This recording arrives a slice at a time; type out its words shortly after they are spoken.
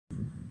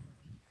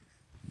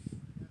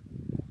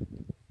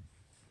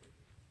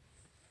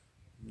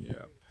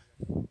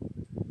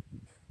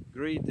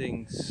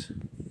Greetings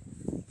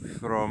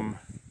from,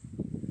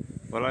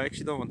 well, I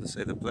actually don't want to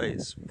say the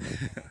place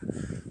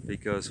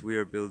because we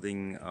are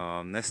building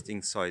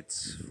nesting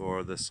sites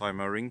for the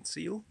Saimaa ringed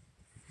seal,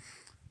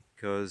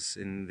 because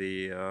in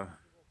the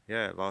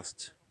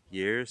last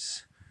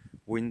years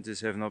winters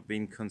have not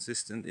been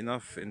consistent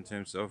enough in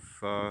terms of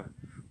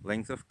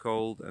length of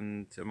cold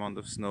and amount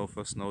of snow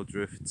for snow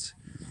drifts,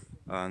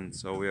 and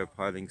so we are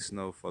piling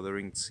snow for the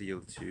ringed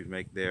seal to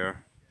make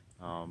their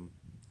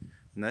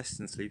nests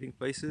and sleeping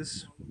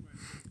places.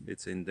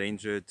 It's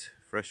endangered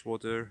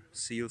freshwater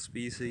seal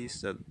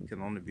species that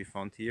can only be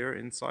found here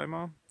in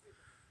Saimaa,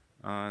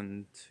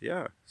 and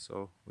yeah,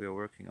 so we are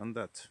working on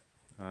that,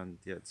 and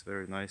yeah, it's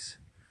very nice.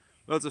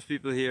 Lots of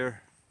people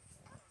here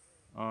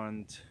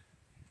and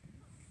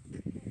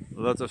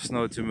lots of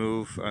snow to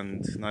move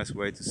and nice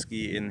way to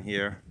ski in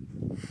here.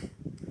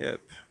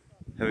 Yep,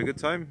 have a good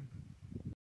time.